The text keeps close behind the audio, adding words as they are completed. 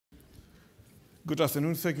Good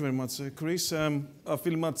afternoon. Thank you very much, Chris. I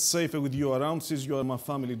feel much safer with you around since you are my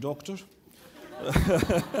family doctor.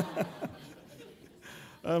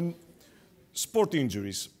 Sport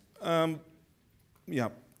injuries. Yeah.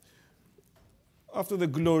 After the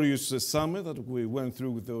glorious summer that we went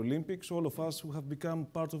through with the Olympics, all of us who have become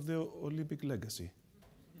part of the Olympic legacy.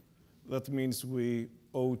 That means we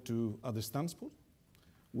owe to understand sport,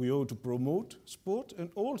 we owe to promote sport, and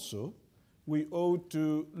also we owe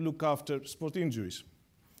to look after sport injuries.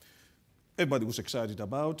 Everybody was excited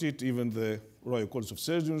about it, even the Royal College of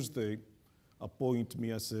Surgeons. They appoint me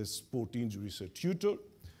as a sport injuries tutor.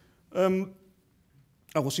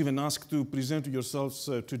 I was even asked to present to yourselves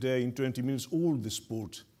today in 20 minutes all the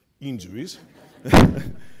sport injuries.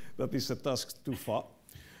 That is a task too far.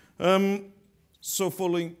 So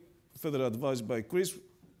following further advice by Chris,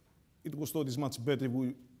 it was thought it's much better if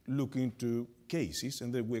we look into cases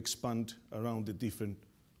and then we expand around the different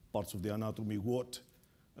parts of the anatomy, what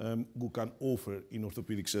we can offer in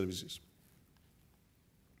orthopedic services.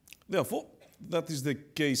 Therefore, that is the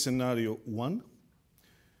case scenario 1.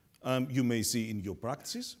 You may see in your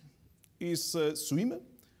practices is a swimmer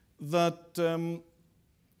that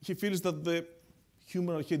he feels that the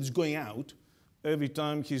humeral head is going out every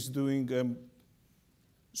time he's doing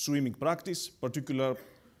swimming practice, particularly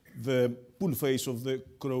the pull phase of the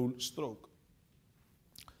crawl stroke.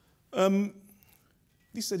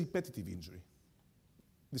 This is a repetitive injury.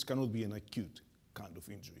 This cannot be an acute kind of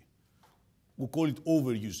injury. We call it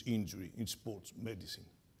overuse injury in sports medicine.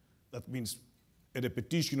 That means a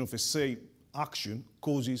repetition of a same action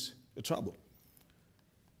causes a trouble.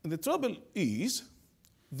 And the trouble is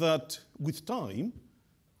that with time,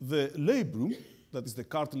 the labrum, that is the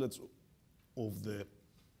cartilage of the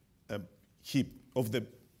hip, of the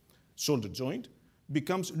shoulder joint,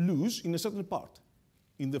 becomes loose in a certain part,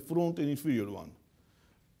 in the front and inferior one.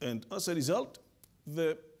 And as a result,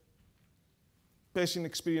 the patient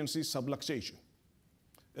experiences subluxation.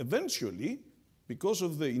 Eventually, because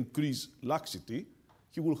of the increased laxity,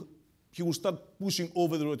 he will start pushing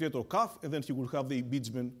over the rotator cuff, and then he will have the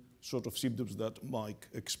impingement sort of symptoms that Mike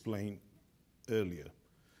explained earlier.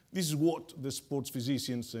 This is what the sports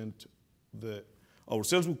physicians and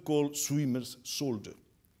ourselves would call swimmer's shoulder.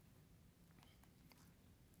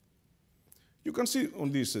 You can see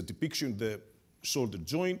on this depiction the shoulder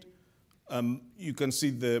joint. You can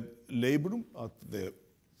see the labrum at the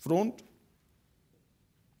front.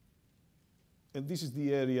 And this is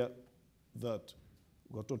the area that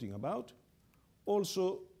we're talking about.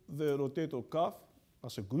 Also, the rotator cuff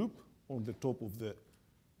as a group on the top of the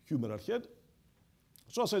humeral head.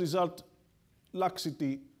 So as a result,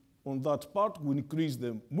 laxity on that part will increase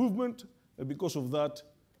the movement, and because of that,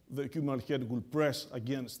 the humeral head will press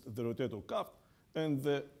against the rotator cuff, and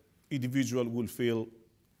the individual will feel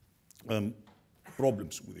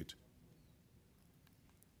problems with it.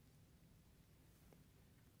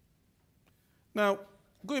 Now,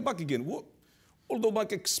 going back again, although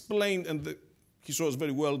Mike explained, and he shows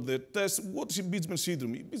very well the test, what is impingement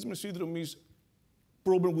syndrome? Impingement syndrome is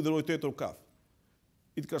problem with the rotator cuff.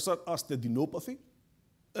 It can start as tendinopathy,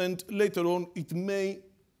 and later on it may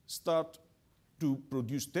start to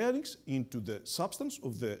produce tearings into the substance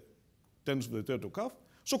of the tendons of the rotator cuff.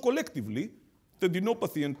 So collectively,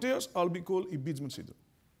 tendinopathy and tears will be called impingement syndrome.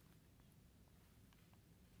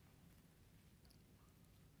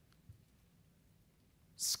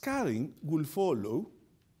 Scarring will follow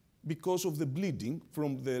because of the bleeding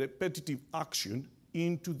from the repetitive action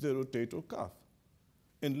into the rotator cuff.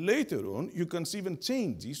 And later on, you can see even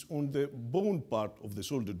changes on the bone part of the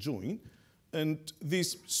shoulder joint, and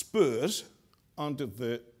these spurs under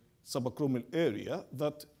the subacromial area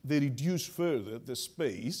that they reduce further the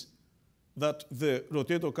space that the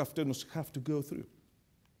rotator cuff tendons have to go through.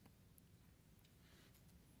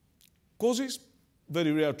 Causes,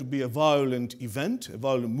 very rare to be a violent event, a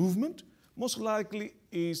violent movement. Most likely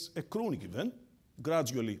is a chronic event,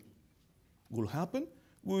 gradually will happen,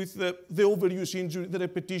 with the overuse injury, the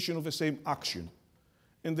repetition of the same action.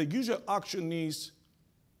 And the usual action is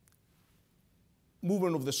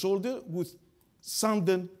movement of the shoulder with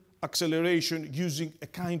sudden acceleration using a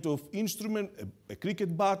kind of instrument, a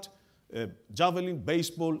cricket bat, a javelin,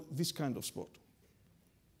 baseball, this kind of sport.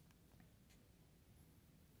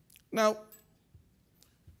 Now,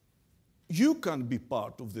 you can be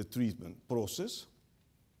part of the treatment process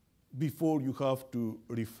before you have to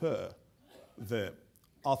refer the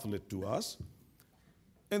athlete to us.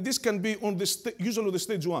 And this can be on the usually the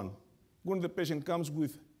stage 1, when the patient comes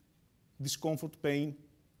with discomfort, pain,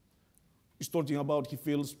 he's talking about he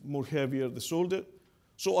feels more heavier the shoulder.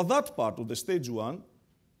 So at that part of the stage 1,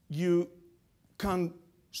 you can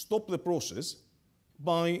stop the process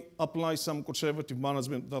by applying some conservative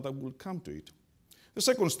management that I will come to it. The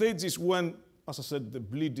second stage is when, as I said, the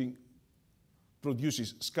bleeding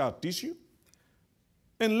produces scar tissue.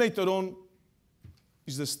 And later on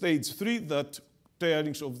is the stage 3 that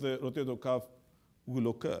tearings of the rotator cuff will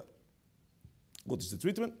occur. What is the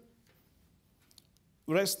treatment?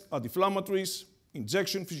 Rest, anti-inflammatories,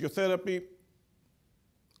 injection, physiotherapy,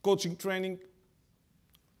 coaching training,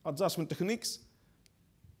 adjustment techniques.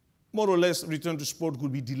 More or less, return to sport will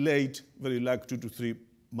be delayed, very likely 2 to 3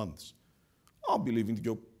 months. I believe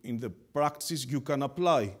in the practices you can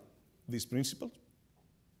apply these principles.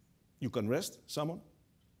 You can rest someone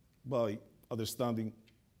by understanding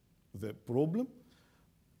the problem.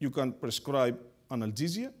 You can prescribe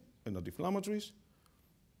analgesia and anti-inflammatories.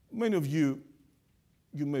 Many of you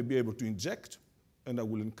may be able to inject, and I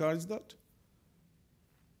will encourage that.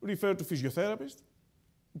 Refer to physiotherapists,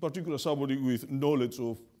 in particular somebody with knowledge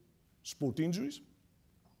of sport injuries.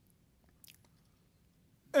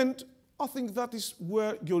 And I think that is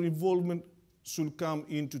where your involvement should come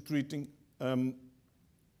into treating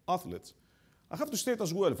athletes. I have to state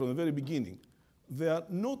as well from the very beginning, there are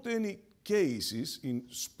not any cases in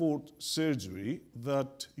sport surgery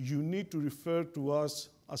that you need to refer to us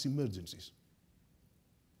as emergencies.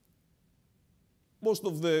 Most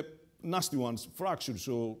of the nasty ones, fractures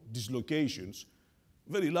or dislocations,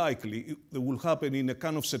 very likely they will happen in a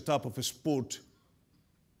kind of setup of a sport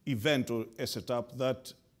event or a setup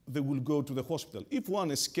that they will go to the hospital. If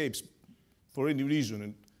one escapes for any reason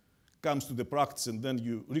and comes to the practice and then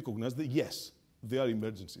you recognize that, yes, they are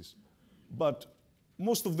emergencies. But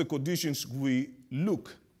most of the conditions we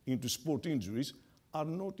look into sport injuries are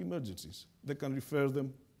not emergencies. They can refer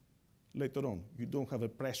them later on. You don't have a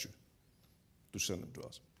pressure to send them to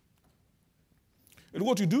us. And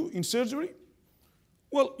what you do in surgery?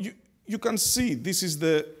 Well, you can see this is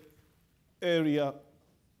the area,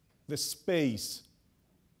 the space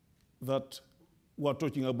that we're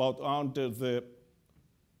talking about under the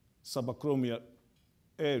subacromial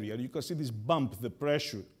area. You can see this bump, the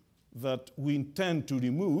pressure that we intend to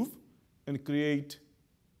remove and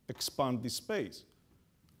expand this space.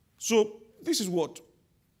 So this is what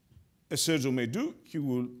a surgeon may do. He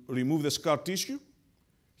will remove the scar tissue.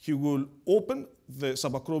 He will open the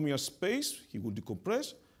subacromial space. He will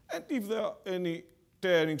decompress. And if there are any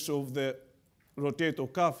tearings of the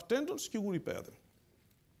rotator cuff tendons, he will repair them.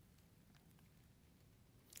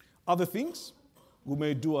 Other things we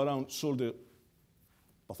may do around shoulder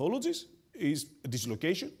pathologies is a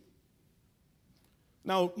dislocation.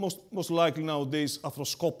 Now, most likely nowadays,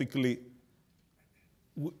 arthroscopically,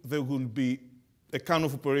 there will be a kind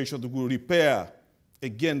of operation that will repair,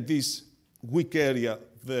 again, this weak area,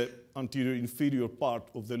 the anterior inferior part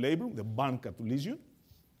of the labrum, the Bancat lesion,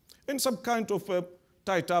 and some kind of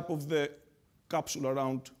tight up of the capsule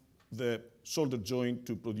around the shoulder joint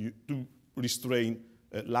to restrain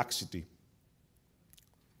laxity.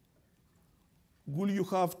 Will you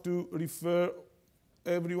have to refer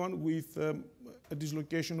everyone with a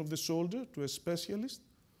dislocation of the shoulder to a specialist?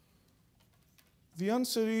 The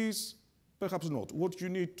answer is perhaps not. What you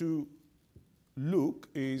need to look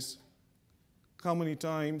is how many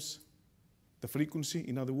times, the frequency,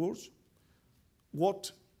 in other words,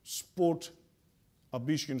 what sport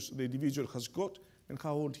ambitions the individual has got, and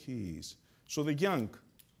how old he is. So the young,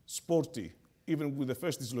 sporty, even with the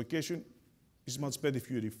first dislocation, is much better if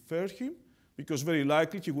you refer him, because very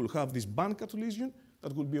likely he will have this Bancat lesion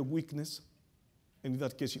that will be a weakness, and in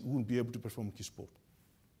that case, he won't be able to perform his sport.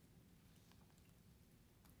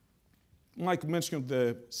 Mike mentioned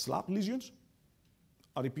the slap lesions.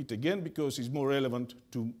 I repeat again because it's more relevant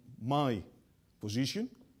to my position.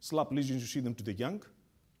 Slap lesions, you see them to the young.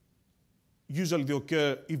 Usually they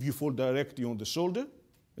occur if you fall directly on the shoulder,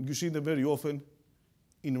 and you see them very often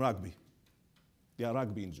in rugby. They are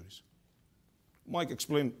rugby injuries. Mike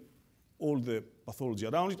explained all the pathology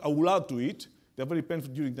around it. I will add to it, they're very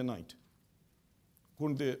painful during the night.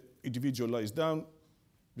 When the individual lies down,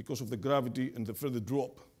 because of the gravity and the further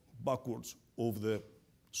drop backwards of the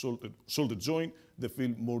shoulder joint, they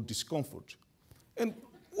feel more discomfort. And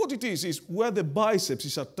what it is where the biceps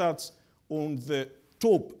is attached on the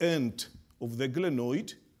top end of the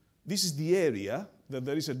glenoid, this is the area that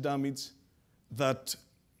there is a damage that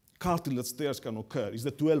cartilage tears can occur. It's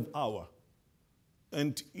the 12-hour.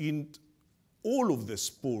 And in all of the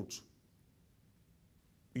sports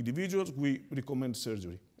individuals, we recommend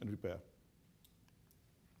surgery and repair.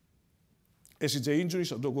 SCJ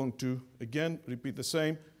injuries, I'm not going to, again, repeat the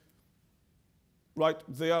same. Right,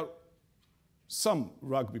 there are some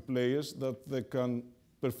rugby players that they can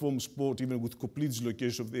perform sport even with complete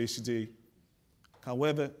dislocation of the SCJ.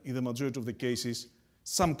 However, in the majority of the cases,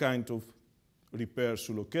 some kind of repair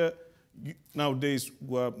should occur. Nowadays,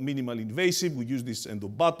 we're minimally invasive. We use these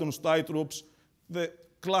endobuttons, tight ropes. The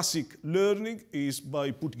classic learning is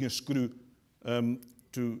by putting a screw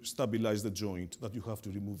to stabilize the joint that you have to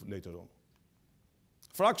remove later on.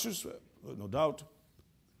 Fractures, no doubt,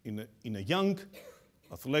 in a young,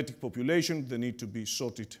 athletic population, they need to be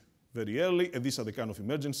sorted very early, and these are the kind of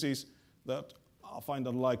emergencies that I find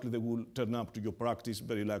unlikely they will turn up to your practice.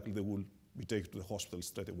 Very likely they will be taken to the hospital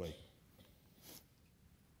straight away.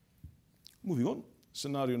 Moving on,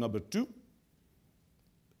 scenario number 2,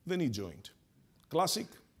 the knee joint. Classic,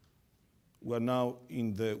 we're now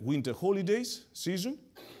in the winter holidays season,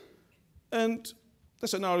 and the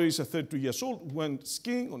scenario is a 32 years old, went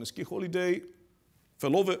skiing on a ski holiday,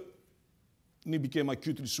 fell over, knee became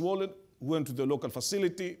acutely swollen, went to the local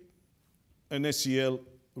facility, an ACL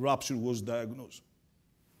rupture was diagnosed.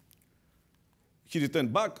 He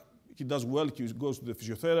returned back, he does well, he goes to the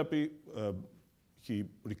physiotherapy, he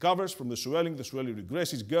recovers from the swelling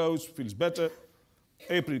regresses, goes, feels better.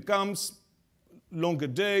 April comes, longer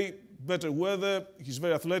day, better weather, he's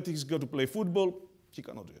very athletic, he's going to play football, he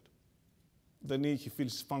cannot do it. The knee, he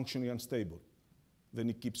feels functionally unstable. The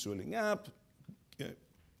knee keeps swelling up,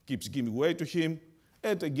 keeps giving way to him,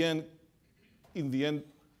 and again, in the end,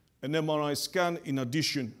 an MRI scan, in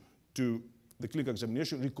addition to the clinical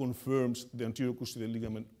examination, reconfirms the anterior cruciate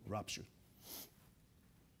ligament rupture.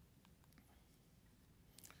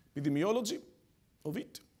 Epidemiology of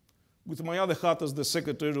it. With my other hat as the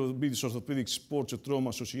secretary of the British Orthopaedic Sports and Trauma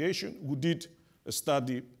Association, who did a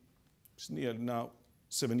study, it's nearly now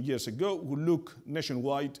 7 years ago, who looked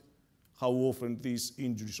nationwide how often these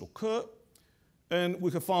injuries occur. And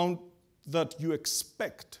we have found that you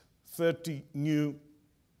expect 30 new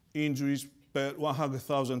injuries per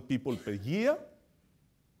 100,000 people per year.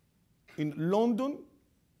 In London,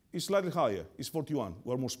 it's slightly higher, it's 41,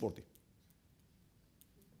 we're more sporty.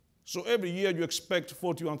 So every year you expect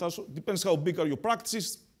 41,000, depends how big are your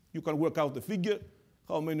practices, you can work out the figure,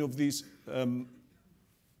 how many of these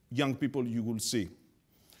young people you will see.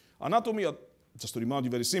 Anatomy, just to remind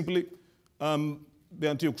you very simply, the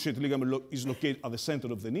anterior cruciate ligament is located at the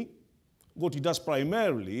center of the knee. What it does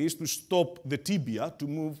primarily is to stop the tibia to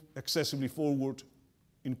move excessively forward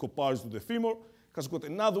in comparison to the femur. It has got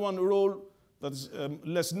another one role that is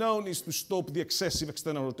less known, is to stop the excessive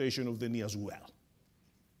external rotation of the knee as well.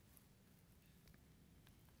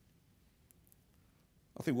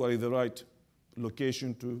 I think we're in the right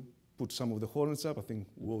location to put some of the horns up. I think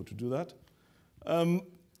we ought to do that.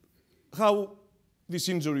 How this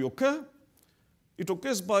injury occurs? It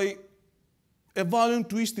occurs by a violent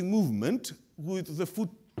twisting movement with the foot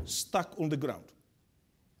stuck on the ground.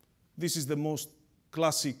 This is the most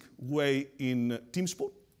classic way in team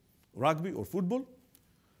sport, rugby or football.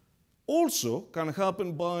 Also can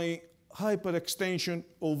happen by hyperextension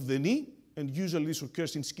of the knee, and usually this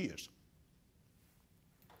occurs in skiers.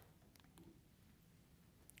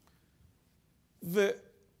 The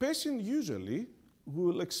patient usually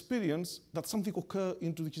will experience that something occurs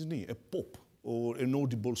into his knee, a pop or an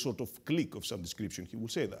audible sort of click of some description, he will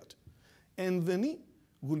say that. And the knee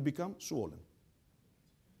will become swollen.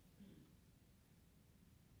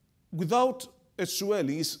 Without a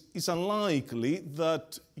swelling, it's unlikely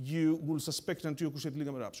that you will suspect anterior cruciate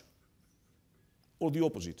ligament rupture, or the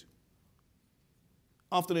opposite.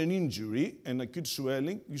 After an injury, an acute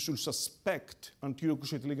swelling, you should suspect anterior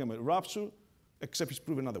cruciate ligament rupture, except it's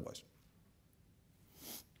proven otherwise.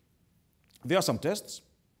 There are some tests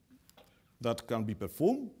that can be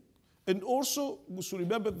performed, and also we should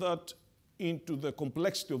remember that into the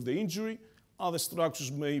complexity of the injury, other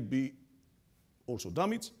structures may be also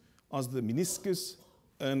damaged, as the meniscus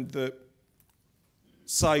and the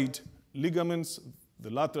side ligaments, the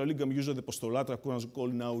lateral ligament, usually the posterolateral as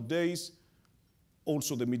called nowadays,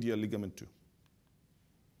 also the medial ligament too.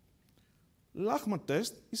 Lachman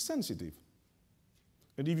test is sensitive.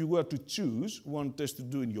 And if you were to choose one test to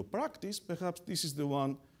do in your practice, perhaps this is the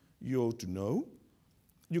one you ought to know.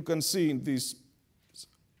 You can see in this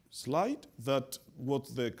slide that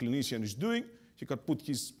what the clinician is doing, he can put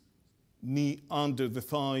his knee under the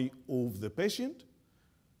thigh of the patient.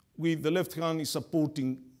 With the left hand, he's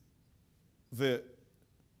supporting the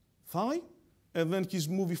thigh, and then he's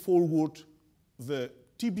moving forward the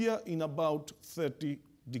tibia in about 30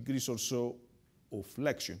 degrees or so of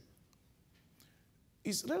flexion.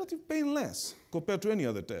 It's relatively painless compared to any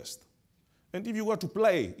other test. And if you were to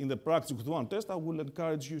play in the practice with one test, I will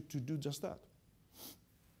encourage you to do just that.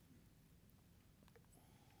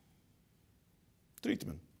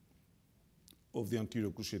 Treatment of the anterior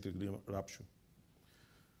cruciate ligament rupture.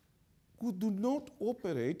 We do not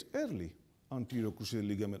operate early. anterior cruciate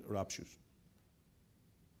ligament ruptures.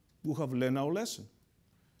 We have learned our lesson.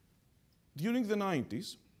 During the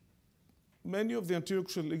 90s, many of the anterior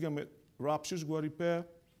cruciate ligament ruptures were repaired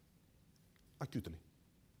acutely.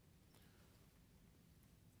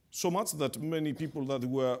 So much that many people that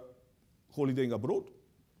were holidaying abroad,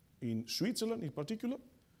 in Switzerland in particular,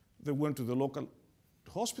 they went to the local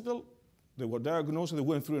hospital, they were diagnosed, and they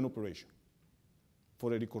went through an operation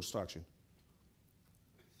for a reconstruction.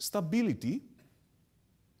 Stability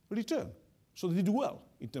returned. So they did well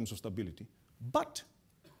in terms of stability. But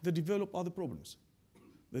they develop other problems.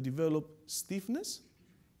 They develop stiffness,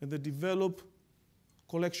 and they develop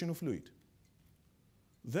collection of fluid.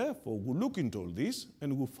 Therefore, we look into all this,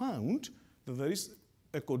 and we found that there is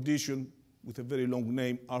a condition with a very long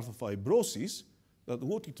name, arthrofibrosis, that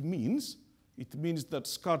what it means that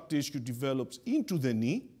scar tissue develops into the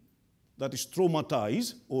knee that is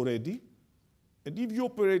traumatized already, and if you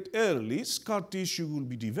operate early, scar tissue will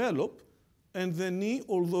be developed, and the knee,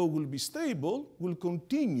 although will be stable, will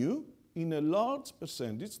continue in a large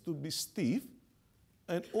percentage to be stiff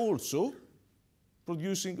and also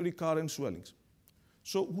producing recurrent swellings.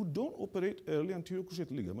 So we don't operate early anterior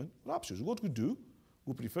cruciate ligament ruptures. What we do,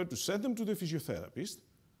 we prefer to send them to the physiotherapist,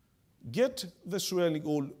 get the swelling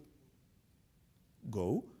all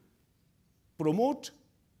go, promote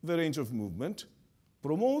the range of movement,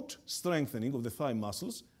 promote strengthening of the thigh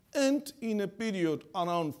muscles, and in a period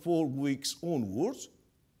around 4 weeks onwards,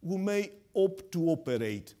 we may opt to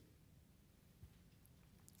operate.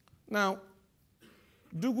 Now,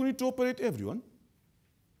 do we need to operate everyone?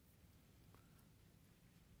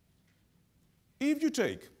 If you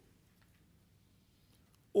take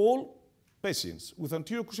all patients with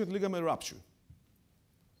anterior cruciate ligament rupture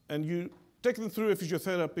and you take them through a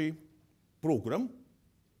physiotherapy program,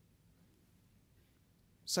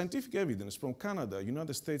 scientific evidence from Canada,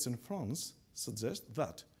 United States, and France suggests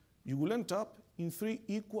that you will end up in 3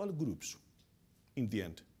 equal groups in the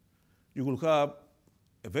end. You will have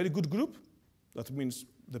a very good group. That means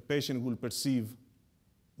the patient will perceive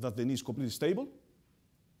that the knee is completely stable.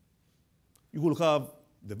 You will have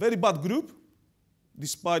the very bad group.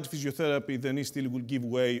 Despite physiotherapy, the knee still will give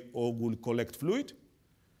way or will collect fluid.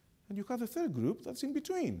 And you have a third group that's in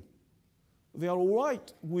between. They are all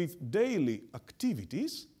right with daily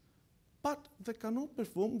activities, but they cannot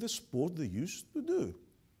perform the sport they used to do.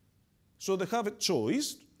 So they have a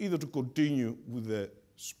choice either to continue with the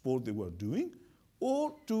sport they were doing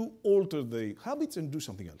or to alter their habits and do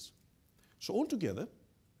something else. So altogether,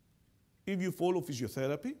 if you follow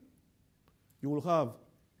physiotherapy, you will have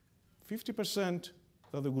 50%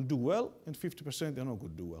 that they will do well and 50% they're not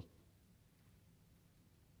going to do well.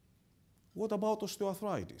 What about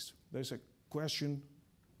osteoarthritis? There's a question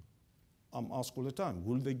I'm asked all the time.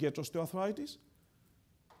 Will they get osteoarthritis?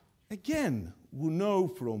 Again, we know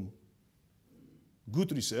from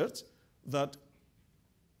good research that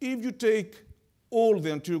if you take all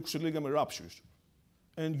the anterior cruciate ligament ruptures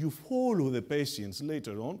and you follow the patients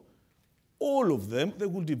later on, all of them, they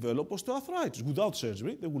will develop osteoarthritis. Without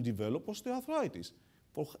surgery, they will develop osteoarthritis.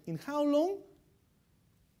 In how long?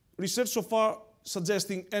 Research so far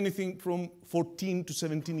suggesting anything from 14 to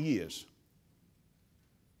 17 years.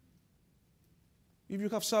 If you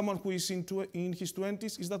have someone who is in his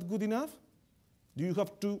 20s, is that good enough? Do you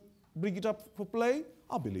have to bring it up for play?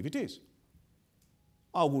 I believe it is.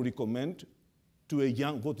 I would recommend to a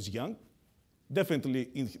young, what is young, definitely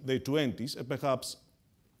in their 20s and perhaps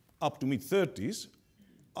up to mid-30s,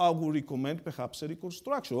 I would recommend perhaps a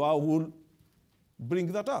reconstruction. I will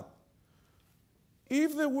bring that up.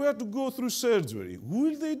 If they were to go through surgery,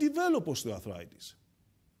 will they develop osteoarthritis?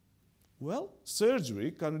 Well,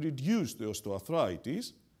 surgery can reduce the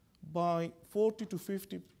osteoarthritis by 40 to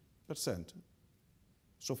 50%.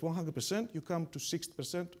 So from 100%, you come to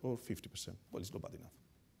 60% or 50%. Well, it's not bad enough.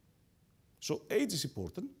 So age is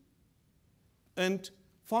important, and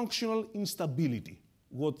functional instability,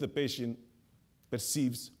 what the patient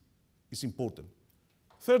perceives, is important.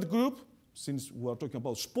 Third group, since we are talking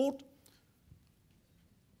about sport,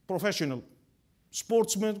 professional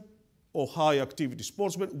sportsmen or high activity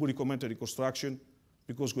sportsmen, we recommend a reconstruction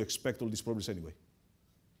because we expect all these problems anyway.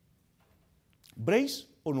 Brace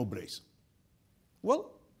or no brace?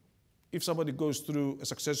 Well, if somebody goes through a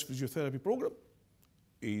successful physiotherapy program,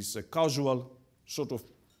 is a casual sort of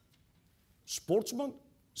sportsman,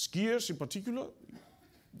 skiers in particular,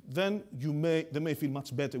 then they may feel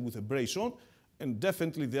much better with a brace on, and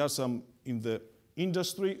definitely there are some in the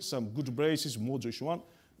industry, some good braces, Mojo one,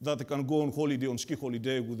 that they can go on holiday, on ski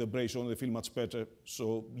holiday with a brace on, they feel much better,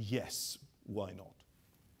 so yes, why not?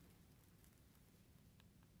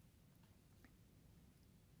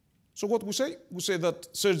 So what we say? We say that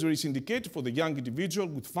surgery is indicated for the young individual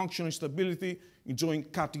with functional instability, enjoying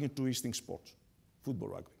cutting and twisting sports, football,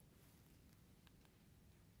 rugby.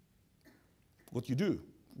 What you do?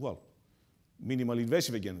 Well, minimally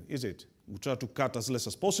invasive again, is it? We try to cut as less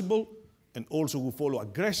as possible, and also we follow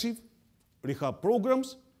aggressive rehab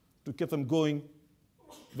programs to get them going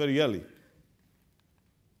very early.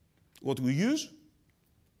 What we use?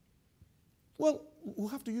 Well, we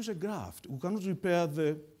have to use a graft. We cannot repair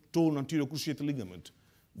the torn anterior cruciate ligament.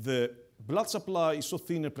 The blood supply is so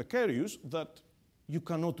thin and precarious that you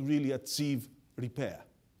cannot really achieve repair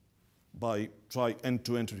by trying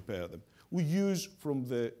end-to-end repair them. We use from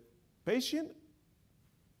the patient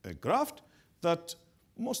a graft that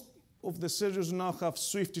most of the surgeons now have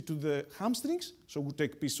swifted to the hamstrings. So we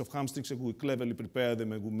take pieces of hamstrings and we cleverly prepare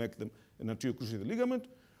them and we make them an anterior cruciate ligament.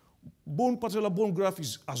 Bone patella bone graft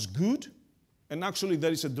is as good. And actually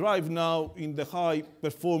there is a drive now in the high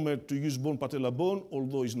performer to use bone patella bone,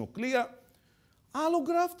 although it's not clear.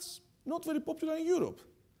 Allografts, not very popular in Europe.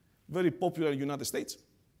 Very popular in the United States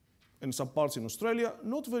and some parts in Australia.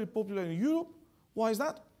 Not very popular in Europe. Why is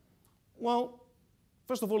that? Well,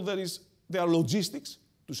 first of all, there are logistics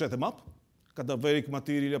to set them up. Cadaveric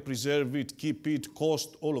material, preserve it, keep it,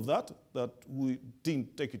 cost, all of that we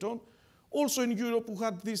didn't take it on. Also in Europe, we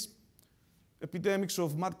had these epidemics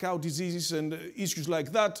of mad cow diseases and issues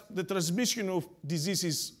like that. The transmission of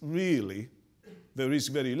diseases really, the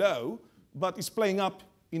risk very low, but it's playing up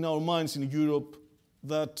in our minds in Europe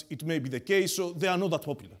that it may be the case, so they are not that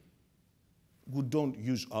popular. We don't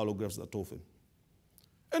use allografts that often.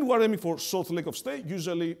 And we're aiming for short length of stay.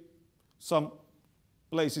 Usually some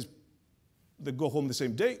places, they go home the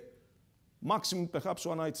same day. Maximum, perhaps,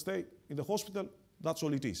 one night stay in the hospital. That's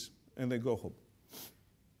all it is. And they go home.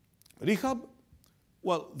 Rehab,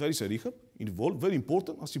 well, there is a rehab involved, very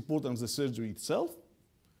important as the surgery itself.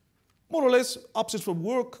 More or less, absence from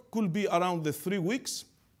work could be around the 3 weeks.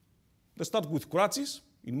 They start with crutches,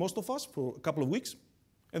 in most of us, for a couple of weeks.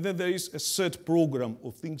 And then there is a set program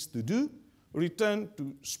of things to do. Return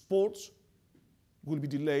to sports will be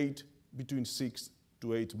delayed between 6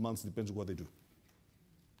 to 8 months, depends on what they do.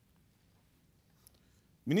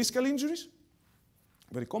 Meniscal injuries,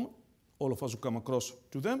 very common. All of us will come across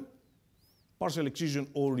to them. Partial excision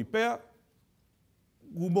or repair.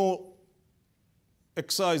 We more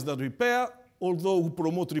excise than repair, although we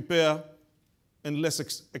promote repair and less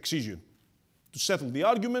excision. To settle the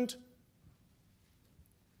argument,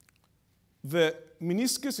 the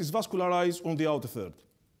meniscus is vascularized on the outer third.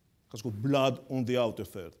 It has got blood on the outer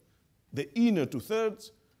third. The inner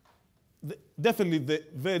 2/3, definitely the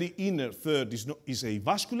very inner third is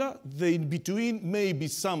avascular. The in between may be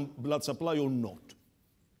some blood supply or not.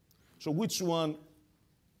 So which one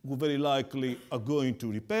we very likely are going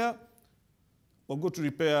to repair? We're going to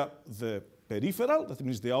repair the peripheral, that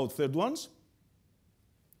means the outer third ones,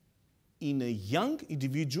 in a young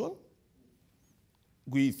individual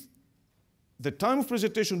with the time of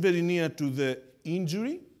presentation very near to the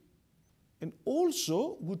injury, and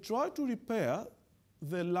also we try to repair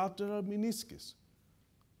the lateral meniscus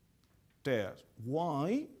tear.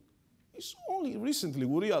 Why? It's only recently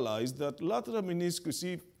we realized that lateral meniscus,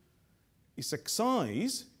 if it's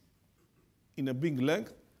excised in a big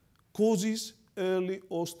length, causes early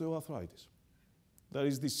osteoarthritis. There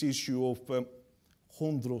is this issue of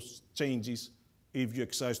chondros changes if you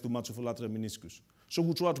excise too much of a lateral meniscus. So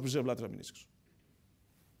we try to preserve lateral meniscus.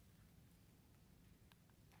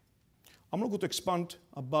 I'm not going to expand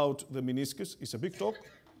about the meniscus. It's a big talk.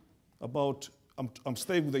 I'm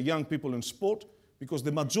staying with the young people in sport because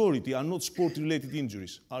the majority are not sport-related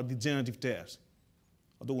injuries, are degenerative tears.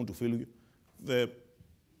 I don't want to fool you. The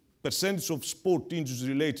percentage of sport injuries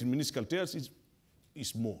related meniscal tears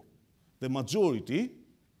is more. The majority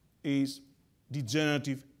is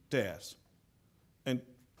degenerative tears. And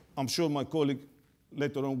I'm sure my colleague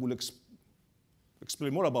later on will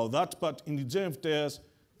explain more about that, but in degenerative tears,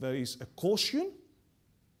 there is a caution.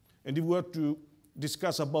 And if we were to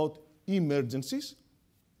discuss about emergencies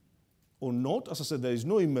or not, as I said, there is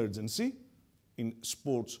no emergency in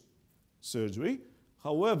sports surgery.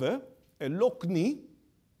 However, a locked knee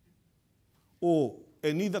or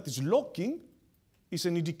a knee that is locking is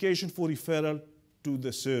an indication for referral to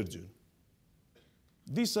the surgeon.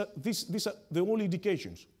 These are the only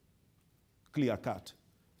indications, clear cut.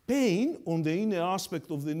 Pain on the inner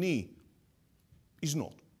aspect of the knee is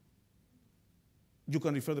not. You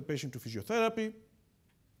can refer the patient to physiotherapy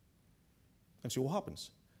and see what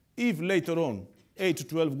happens. If later on, 8 to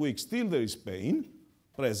 12 weeks, still there is pain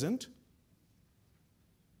present,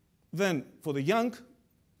 then for the young,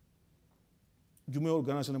 you may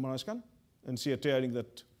organize an MRI scan and see a tearing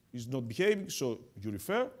that is not behaving, so you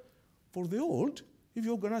refer. For the old, if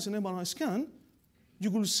you organize an MRI scan, you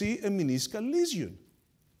will see a meniscal lesion.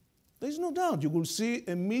 There is no doubt you will see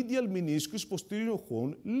a medial meniscus posterior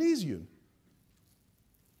horn lesion.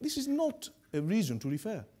 This is not a reason to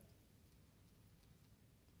refer.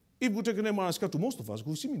 If we take an MRI scan to most of us,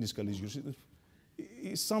 we see meniscal lesions.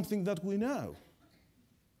 It's something that we know.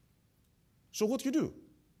 So what do you do?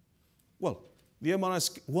 Well, the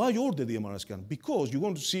MRI why order the MRI scan? Because you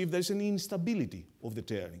want to see if there's any instability of the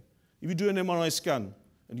tearing. If you do an MRI scan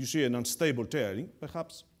and you see an unstable tearing,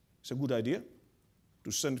 perhaps it's a good idea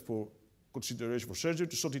to send for consideration for surgery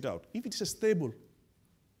to sort it out. If it's a stable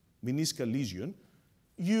meniscal lesion,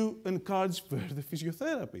 you encourage further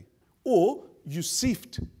physiotherapy. Or you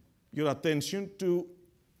shift your attention to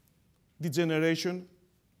degeneration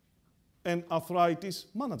and arthritis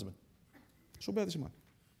management. So bear this in mind.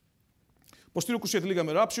 Posterior cruciate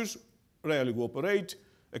ligament ruptures, rarely we operate,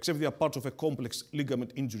 except they are part of a complex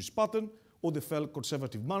ligament injuries pattern, or they fail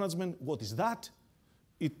conservative management. What is that?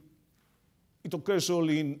 It occurs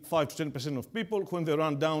only in 5 to 10% of people when they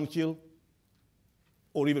run downhill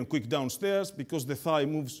or even quick downstairs because the thigh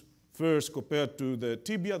moves first compared to the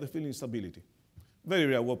tibia, they feel instability. Very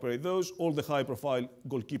rare we operate those. All the high-profile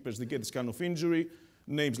goalkeepers, they get this kind of injury.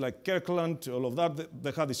 Names like Kirkland, all of that,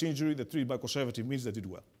 they had this injury, they treated by conservative means, they did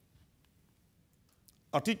well.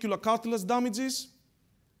 Articular cartilage damages,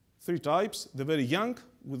 3 types. The very young,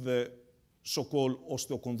 with the so-called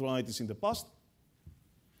osteochondritis in the past,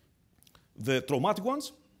 the traumatic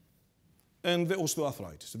ones, and the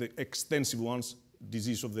osteoarthritis, the extensive ones,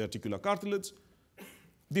 disease of the articular cartilage.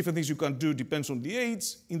 Different things you can do depends on the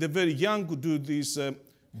age. In the very young, we do these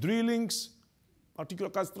drillings. Articular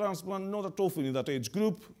cartilage transplant, not that often in that age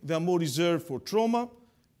group. They are more reserved for trauma.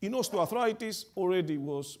 In osteoarthritis, already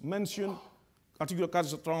was mentioned, articular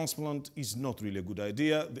cartilage transplant is not really a good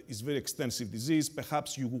idea. It's very extensive disease.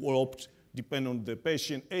 Perhaps you will opt, depending on the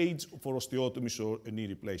patient age, for osteotomies or a knee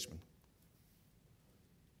replacement.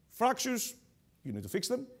 Fractures, you need to fix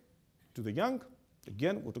them. To the young,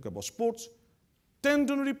 again, we'll talk about sports.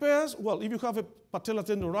 Tendon repairs, well, if you have a patellar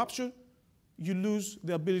tendon rupture, you lose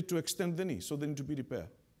the ability to extend the knee, so they need to be repaired.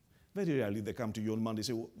 Very rarely they come to you on Monday and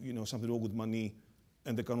say, well, you know, something wrong with my knee,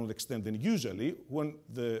 and they cannot extend the knee. Usually, when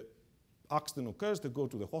the accident occurs, they go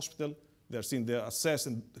to the hospital, they're seen there, assessed,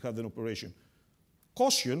 and have an operation.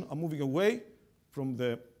 Caution, I'm moving away from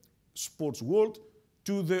the sports world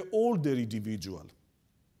to the older individual.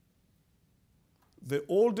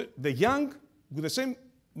 The young, with the same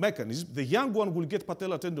mechanism, the young one will get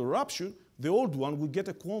patellar tendon rupture, the old one will get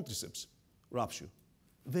a quadriceps rupture.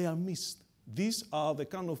 They are missed. These are the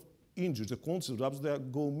kind of injuries, the quadriceps ruptures,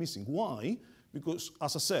 that go missing. Why? Because,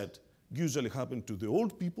 as I said, usually happen to the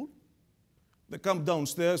old people. They come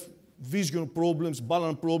downstairs, vision problems,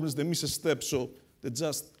 balance problems, they miss a step, so they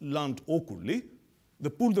just land awkwardly. They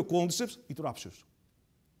pull the quadriceps, it ruptures.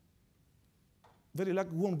 Very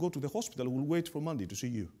likely won't go to the hospital, will wait for Monday to see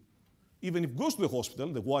you. Even if it goes to the hospital,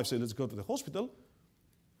 the wife says, let's go to the hospital,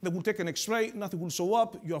 they will take an x-ray, nothing will show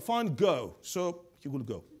up, you are fine, go. So he will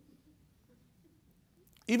go.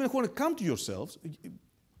 Even when it comes to yourselves,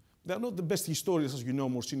 they are not the best historians, as you know,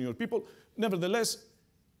 more senior people. Nevertheless,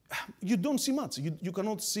 you don't see much. You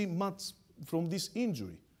cannot see much from this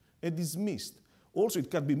injury. It is missed. Also,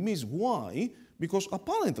 it can be missed. Why? Because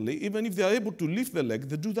apparently, even if they are able to lift the leg,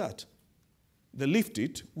 they do that. They lift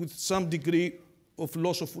it with some degree of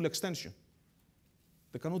loss of full extension.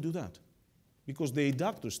 They cannot do that. Because the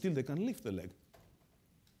adductors still, they can lift the leg.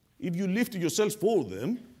 If you lift it yourself for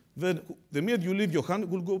them, then the minute you leave your hand, it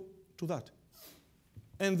will go to that.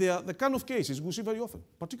 And they are the kind of cases we see very often,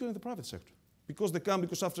 particularly in the private sector. Because they come,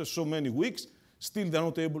 because after so many weeks, still they're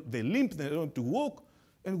not able, they limp, they're not able to walk,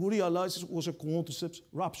 and we realize it was a quadriceps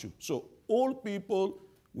rupture. So all people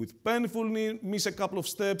with painful knee, miss a couple of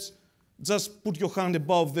steps, just put your hand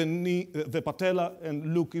above the knee, the patella,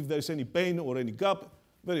 and look if there is any pain or any gap.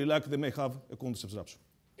 Very likely they may have a quadriceps rupture.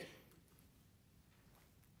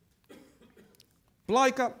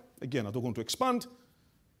 Plica, again, I don't want to expand.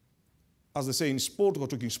 As they say in sport, we're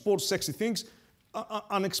talking sports, sexy things.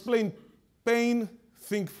 Unexplained pain,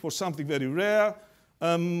 think for something very rare.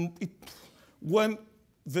 When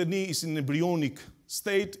the knee is in embryonic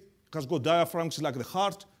state, has got diaphragms like the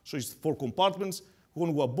heart, so it's 4 compartments.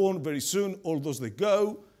 When we are born, very soon, all those they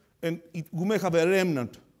go, and we may have a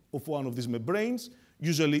remnant of one of these membranes,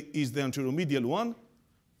 usually is the anteromedial one,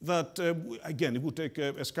 that, again, it would take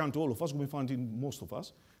a scan to all of us, we may find in most of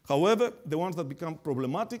us. However, the ones that become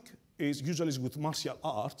problematic is usually with martial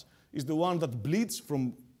arts, is the one that bleeds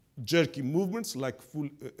from jerky movements, like full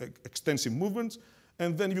extensive movements,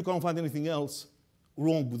 and then if you can't find anything else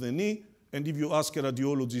wrong with the knee, and if you ask a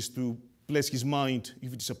radiologist to place his mind,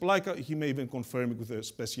 if it's a plica, he may even confirm it with the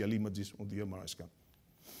special images on the MRI scan.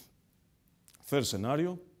 Third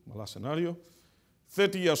scenario, my last scenario,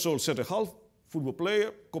 30 years old centre half, football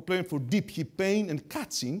player, complained for deep hip pain and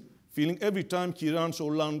catching feeling every time he runs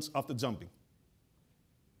or lands after jumping.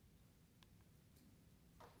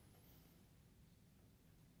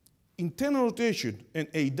 Internal rotation and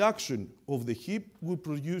adduction of the hip will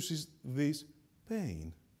produce this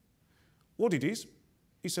pain. What it is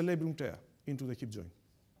a labrum tear into the hip joint.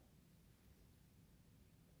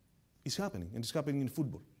 It's happening, and it's happening in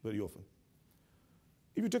football very often.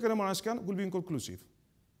 If you take an MRI scan, it will be inconclusive.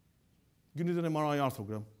 You need an MRI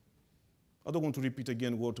arthrogram. I don't want to repeat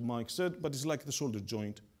again what Mike said, but it's like the shoulder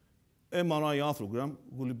joint. MRI arthrogram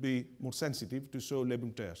will be more sensitive to show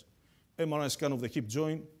labrum tears. MRI scan of the hip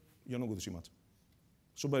joint, you're not going to see much.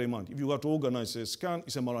 So bear in mind, if you want to organize a scan,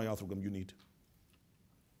 it's MRI arthrogram you need.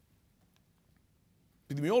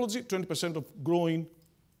 Epidemiology, 20% of growing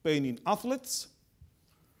pain in athletes.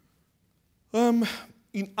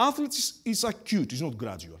 In athletes, it's acute, it's not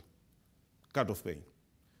gradual, kind of pain.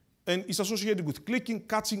 And it's associated with clicking,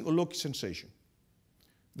 catching, or locky sensation.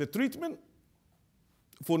 The treatment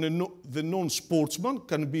for the non-sportsman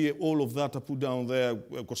can be all of that I put down there,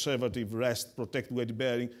 conservative, rest, protect, weight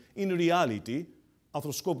bearing. In reality,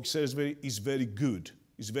 arthroscopic surgery is very good,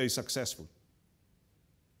 it's very successful.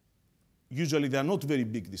 Usually they are not very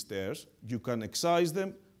big, these tears. You can excise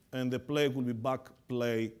them, and the player will be back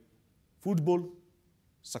play football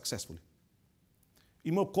successfully.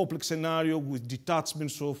 In more complex scenario with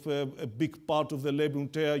detachments of a big part of the labrum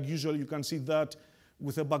tear, usually you can see that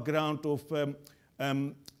with a background of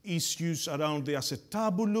issues around the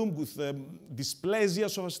acetabulum, with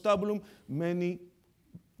dysplasias of acetabulum. Many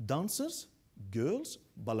dancers, girls,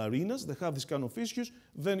 ballerinas, they have this kind of issues.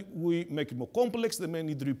 Then we make it more complex. They may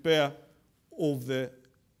need repair of the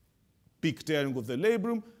big tearing of the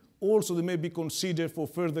labrum. Also, they may be considered for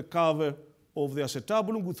further cover of the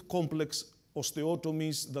acetabulum with complex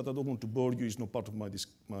osteotomies that I don't want to bore you, is not part of my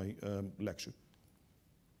lecture.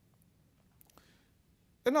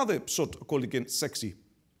 Another sort of called again sexy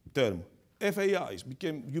term, FAIs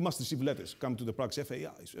became, you must receive letters, come to the practice,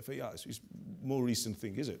 FAIs is more recent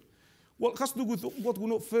thing, is it? Well, it has to do with what we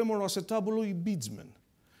know femoral acetabuloimpingement.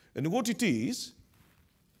 And what it is,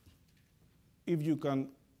 if you can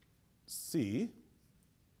see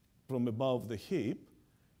from above the hip,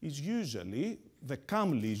 is usually the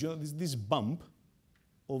cam lesion, this bump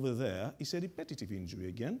over there, is a repetitive injury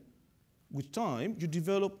again. With time, you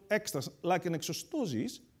develop extras like an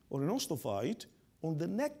exostosis or an osteophyte on the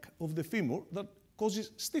neck of the femur that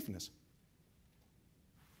causes stiffness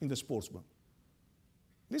in the sportsman.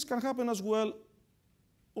 This can happen as well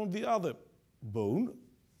on the other bone,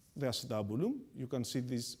 the acetabulum. You can see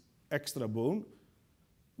this extra bone.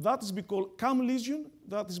 That is called cam lesion,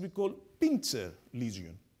 that is called pincer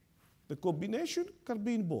lesion. The combination can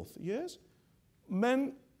be in both, yes?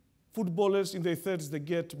 Men, footballers in their 30s, they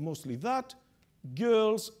get mostly that.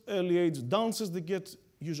 Girls, early age dancers, they get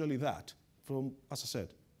usually that from, as I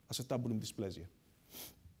said, acetabulum dysplasia.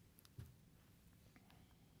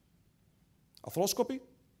 Arthroscopy,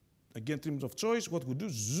 again, treatment of choice. What we do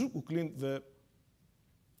is we clean the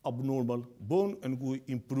abnormal bone and we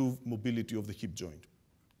improve mobility of the hip joint.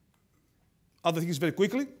 Other things very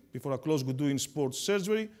quickly, before I close, we do in sports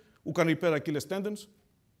surgery. We can repair Achilles tendons.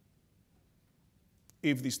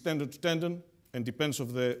 If this tendon to tendon, and depends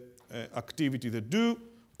on the activity they do.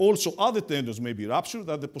 Also, other tendons may be ruptured,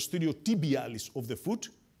 that the posterior tibialis of the foot,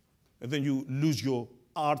 and then you lose your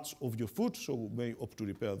arch of your foot, so we may opt to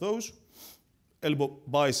repair those. Elbow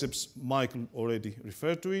biceps, Michael already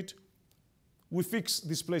referred to it. We fix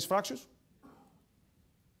displaced fractures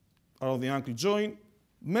around the ankle joint,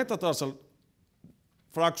 metatarsal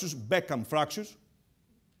fractures, Beckham fractures.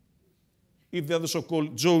 If they're the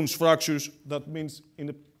so-called Jones fractures, that means in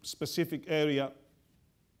a specific area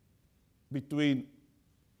between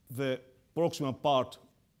the proximal part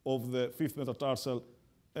of the fifth metatarsal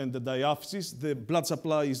and the diaphysis, the blood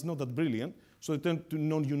supply is not that brilliant, so they tend to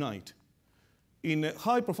non-unite. In a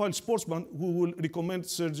high-profile sportsman, we will recommend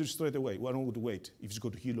surgery straight away. We are not going to wait if it's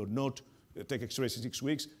going to heal or not, take x-rays in 6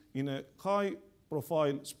 weeks. In a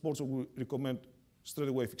high-profile sportsman, we will recommend straight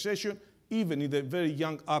away fixation. Even in the very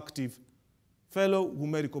young, active fellow, we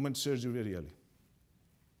may recommend surgery very early.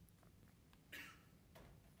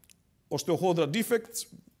 Osteochondral defects,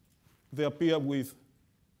 they appear with,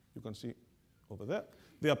 you can see over there,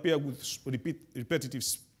 they appear with repetitive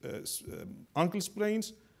ankle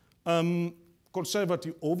sprains.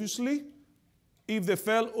 Conservative, obviously. if they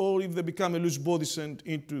fell or if they become a loose body sent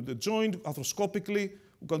into the joint arthroscopically,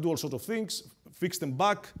 we can do all sorts of things, fix them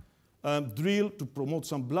back, drill to promote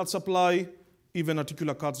some blood supply, even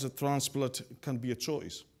articular cartilage transplant can be a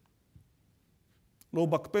choice. Low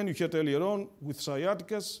back pain you heard earlier on with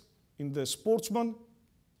sciaticas. In the sportsman,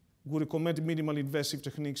 we recommend minimally invasive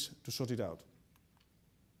techniques to sort it out.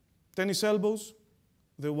 Tennis elbows,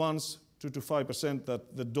 the ones 2 to 5%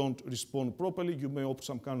 that don't respond properly, you may opt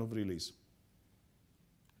some kind of release.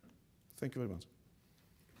 Thank you very much.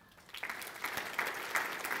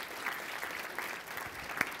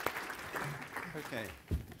 Okay.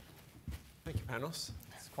 Thank you, Panos.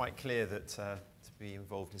 It's quite clear that to be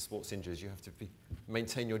involved in sports injuries, you have to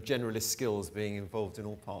maintain your generalist skills being involved in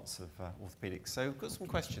all parts of orthopaedics. So we've got some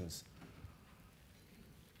questions.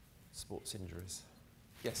 Sports injuries.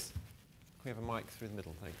 Yes. Can we have a mic through the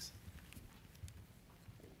middle? Thanks.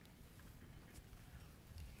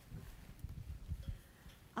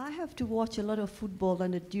 I have to watch a lot of football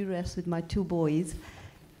under duress with my 2 boys.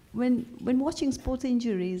 When watching sports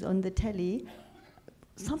injuries on the telly,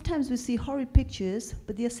 sometimes we see horrid pictures,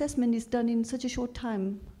 but the assessment is done in such a short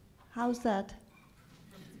time. How's that?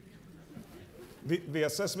 The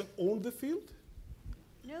assessment on the field?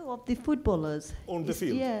 No, of the footballers. On the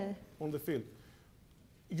field? Yeah. On the field.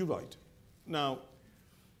 You're right. Now,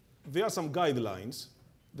 there are some guidelines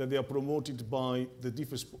that they are promoted by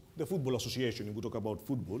the Football Association, if we talk about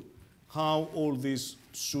football, how all this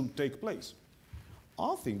should take place.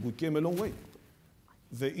 I think we came a long way.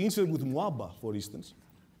 The incident with Mwaba, for instance,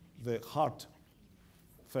 the heart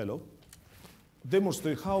fellow,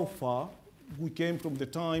 demonstrated how far we came from the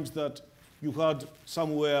times that you had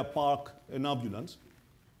somewhere park an ambulance,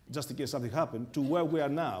 just in case something happened, to where we are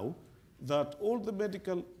now, that all the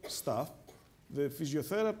medical staff, the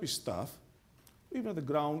physiotherapy staff, even the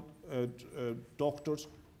ground doctors,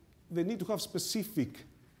 they need to have specific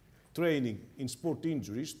training in sport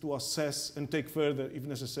injuries to assess and take further, if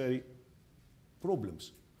necessary,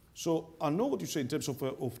 problems. So I know what you say in terms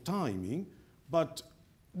of timing, but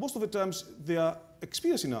most of the times they are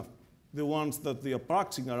experienced enough, the ones that they are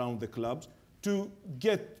practicing around the clubs, to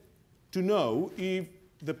get to know if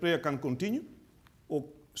the player can continue or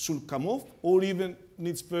should come off or even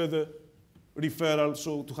needs further referral,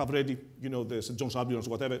 so to have ready, you know, the St. John's ambulance or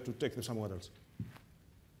whatever, to take them somewhere else.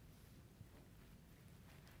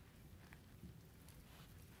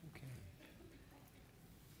 Okay.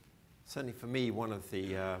 Certainly for me, one of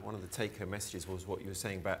the take-home messages was what you were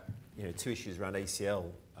saying about, you know, 2 issues around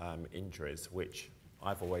ACL injuries, which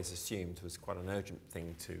I've always assumed was quite an urgent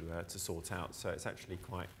thing to sort out. So it's actually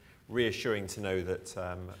quite reassuring to know that,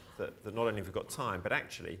 that not only have we got time, but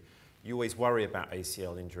actually you always worry about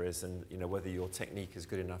ACL injuries and, you know, whether your technique is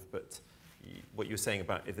good enough, but what you were saying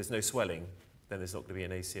about if there's no swelling, then there's not going to be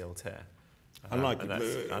an ACL tear. Unlikely.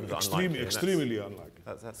 Unlikely, extremely unlikely.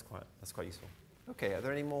 That's quite useful. Okay, are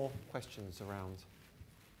there any more questions around?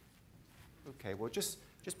 Okay, well, just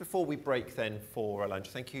before we break then for lunch,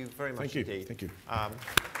 thank you very much indeed. Thank you.